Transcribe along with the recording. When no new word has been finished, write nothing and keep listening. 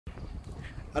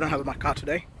I don't have my car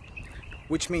today,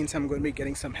 which means I'm going to be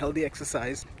getting some healthy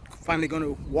exercise. Finally going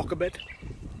to walk a bit,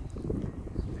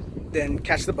 then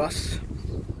catch the bus,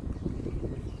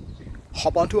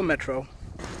 hop onto a metro,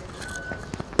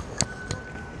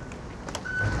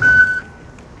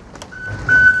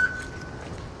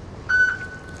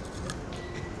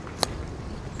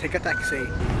 take a taxi.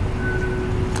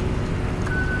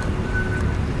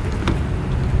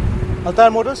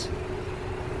 Altar Motors.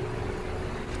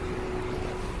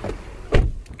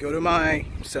 Go to my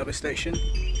service station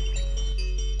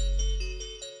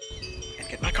and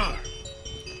get my car.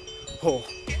 Oh,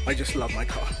 I just love my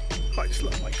car. I just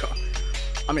love my car.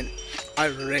 I mean, I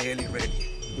really, really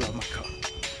love my car.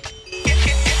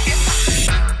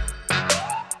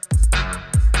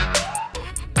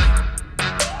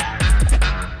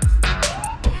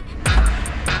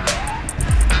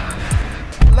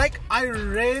 I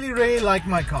really like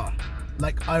my car.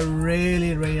 I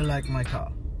really like my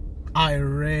car. I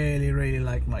really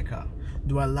like my car.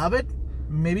 Do I love it?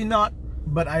 Maybe not,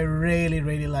 but I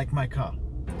really like my car.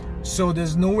 So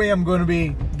there's no way I'm going to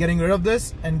be getting rid of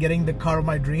this and getting the car of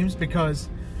my dreams, because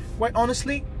quite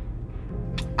honestly,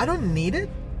 I don't need it.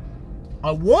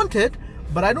 I want it,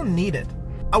 but I don't need it.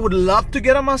 I would love to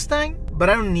get a Mustang, but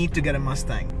I don't need to get a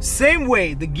Mustang. Same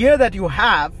way, the gear that you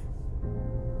have,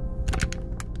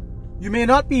 you may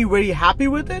not be very happy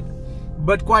with it,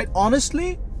 but quite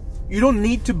honestly, you don't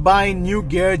need to buy new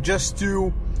gear just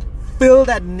to fill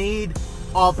that need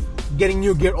of getting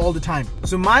new gear all the time.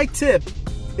 So my tip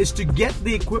is to get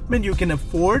the equipment you can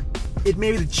afford. It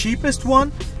may be the cheapest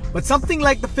one, but something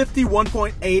like the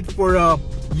 51.8 for a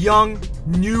young,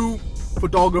 new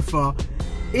photographer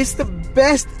is the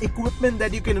best equipment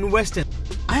that you can invest in.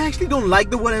 I actually don't like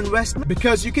the word investment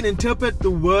because you can interpret the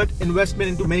word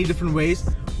investment into many different ways.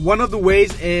 One of the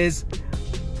ways is,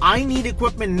 I need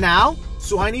equipment now,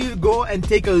 so I need to go and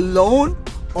take a loan,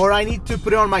 or I need to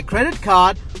put it on my credit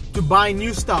card to buy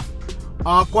new stuff.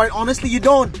 Quite honestly, you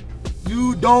don't.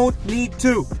 You don't need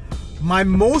to. My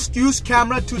most used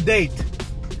camera to date,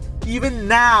 even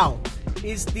now,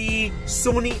 is the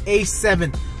Sony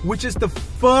A7, which is the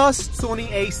first Sony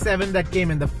A7 that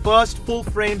came in, the first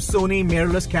full-frame Sony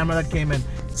mirrorless camera that came in.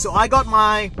 So I got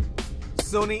my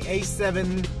Sony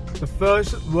A7, the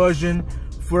first version,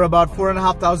 for about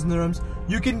 4,500 dirhams.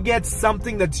 You can get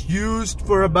something that's used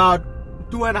for about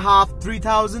 2,500,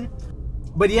 3,000.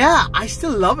 But yeah, I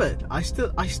still love it. I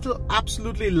still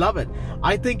absolutely love it.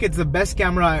 I think it's the best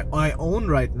camera I own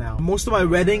right now. Most of my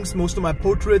weddings, most of my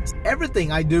portraits,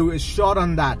 everything I do is shot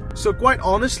on that. So quite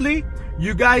honestly,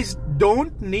 you guys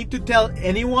don't need to tell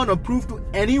anyone or prove to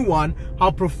anyone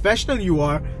how professional you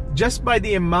are just by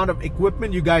the amount of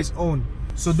equipment you guys own.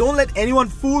 So don't let anyone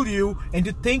fool you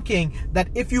into thinking that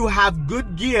if you have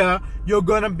good gear, you're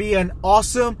gonna be an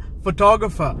awesome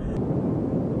photographer.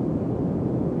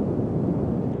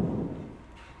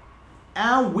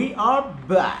 And we are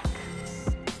back.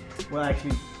 Well,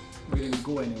 actually, we didn't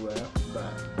go anywhere,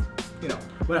 but you know.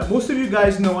 Well, most of you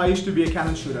guys know I used to be a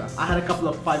Canon shooter. I had a couple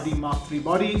of 5D Mark III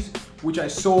bodies, which I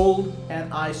sold,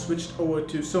 and I switched over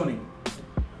to Sony.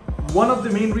 One of the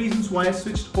main reasons why I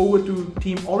switched over to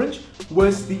Team Orange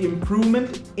was the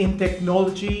improvement in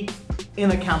technology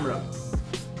in a camera.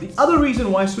 The other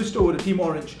reason why I switched over to Team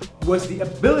Orange was the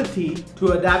ability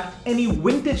to adapt any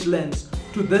vintage lens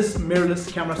to this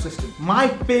mirrorless camera system. My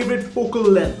favorite focal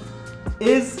length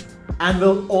is and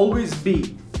will always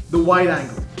be the wide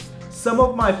angle. Some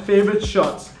of my favorite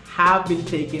shots have been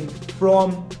taken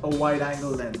from a wide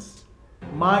angle lens.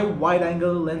 My wide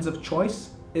angle lens of choice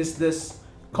is this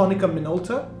Konica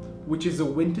Minolta, which is a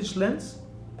vintage lens.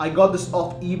 I got this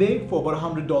off eBay for about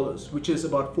 $100, which is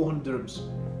about 400 dirhams.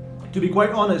 To be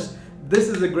quite honest, this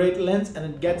is a great lens and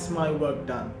it gets my work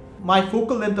done. My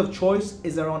focal length of choice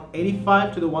is around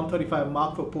 85 to the 135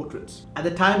 mark for portraits. At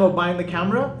the time of buying the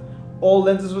camera, all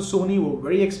lenses for Sony were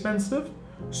very expensive,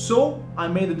 so I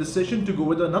made the decision to go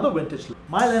with another vintage lens.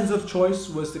 My lens of choice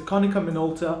was the Konica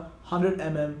Minolta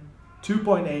 100mm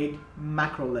 2.8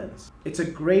 macro lens. It's a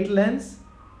great lens,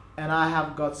 and I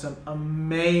have got some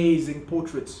amazing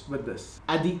portraits with this.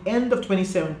 At the end of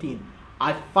 2017,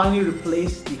 I finally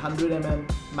replaced the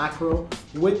 100mm macro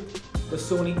with the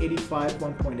Sony 85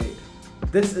 1.8.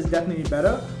 This is definitely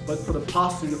better, but for the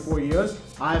past 3 to 4 years,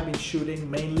 I have been shooting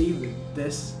mainly with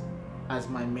this as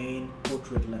my main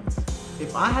portrait lens.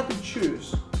 If I had to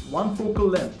choose one focal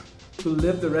length to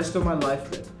live the rest of my life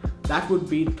with, that would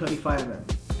be 35mm.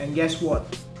 And guess what?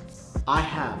 I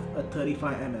have a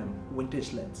 35mm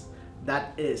vintage lens.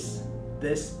 That is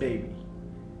this baby.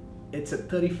 It's a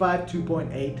 35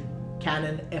 2.8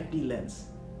 Canon FD lens.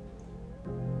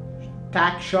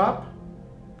 Tack sharp,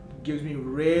 gives me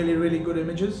really good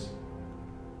images,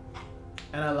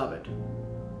 and I love it.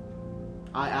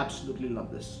 I absolutely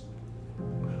love this.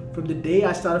 From the day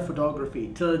I started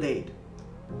photography till date,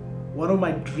 one of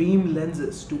my dream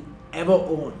lenses to ever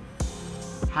own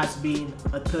has been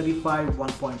a 35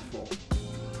 1.4.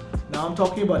 Now I'm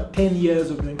talking about 10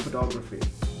 years of doing photography.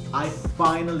 I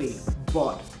finally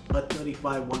bought a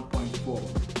 35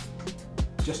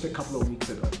 1.4 just a couple of weeks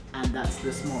ago, and that's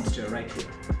this monster right here.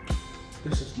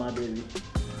 This is my baby.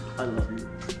 I love you.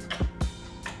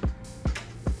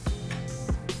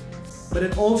 But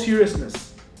in all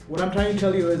seriousness, what I'm trying to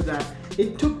tell you is that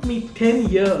it took me 10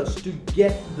 years to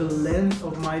get the lens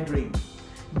of my dream.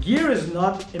 Gear is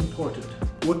not important.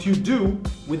 What you do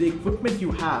with the equipment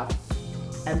you have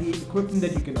and the equipment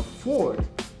that you can afford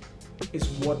is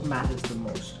what matters the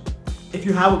most. If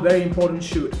you have a very important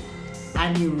shoot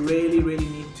and you really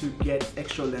need to get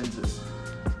extra lenses,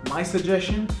 my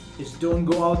suggestion is don't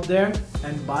go out there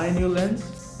and buy a new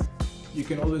lens. You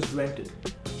can always rent it.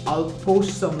 I'll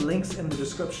post some links in the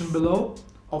description below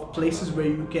of places where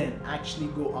you can actually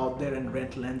go out there and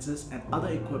rent lenses and other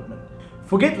equipment.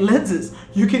 Forget lenses,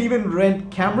 you can even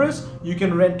rent cameras, you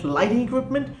can rent lighting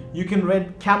equipment, you can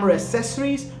rent camera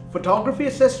accessories, photography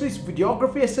accessories,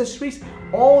 videography accessories.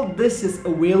 All this is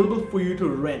available for you to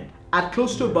rent at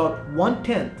close to about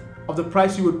 1/10 of the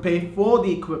price you would pay for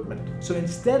the equipment. So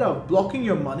instead of blocking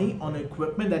your money on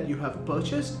equipment that you have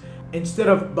purchased, instead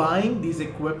of buying these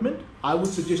equipment, I would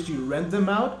suggest you rent them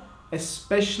out,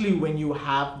 especially when you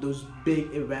have those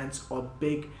big events or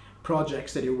big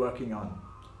projects that you're working on.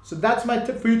 So that's my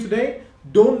tip for you today.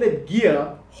 Don't let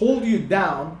gear hold you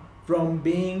down from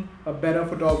being a better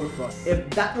photographer. If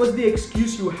that was the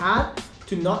excuse you had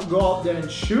to not go out there and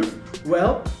shoot,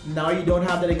 well, now you don't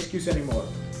have that excuse anymore.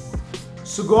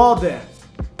 So go out there,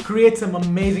 create some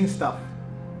amazing stuff.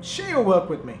 Share your work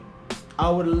with me.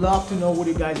 I would love to know what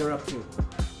you guys are up to.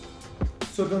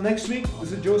 So till next week,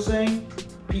 this is Joe saying,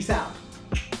 peace out.